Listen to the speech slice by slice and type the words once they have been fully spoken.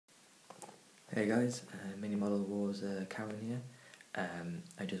Hey guys, Mini Model Wars Karen here.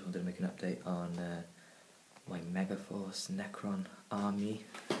 I just wanted to make an update on my Megaforce Necron army.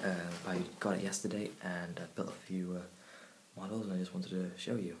 I got it yesterday and I built a few models and I just wanted to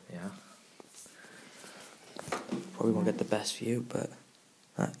show you, Probably won't get the best view, but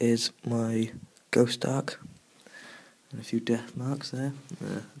that is my Ghost Ark. And a few death marks there.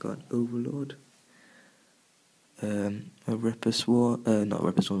 I've got an Overlord. A Ripper Swarm, not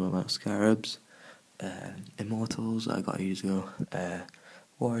Ripper Swarm, but Scarabs. Immortals I got years ago,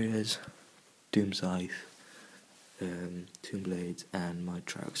 Warriors, Doom Scythe, Tomb Blades, and my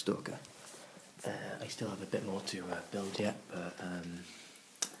Trarok Stalker. I still have a bit more to build yet, but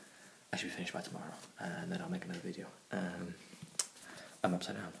I should be finished by tomorrow, and then I'll make another video. I'm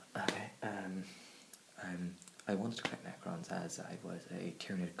upside down. Okay. I wanted to collect Necrons as I was a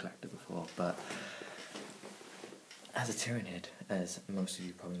Tyranid collector before, but as a Tyranid, as most of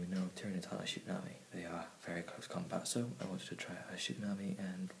you probably know, Tyranids aren't a shooting army. They are very close combat, so I wanted to try a shooting army,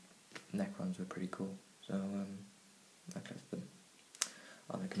 and Necrons were pretty cool, so I collected them.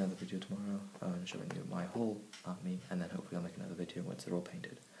 I'll make another video tomorrow showing you my whole army, and then hopefully I'll make another video once they're all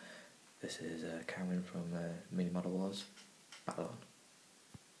painted. This is Cameron from Mini Model Wars, Battle On.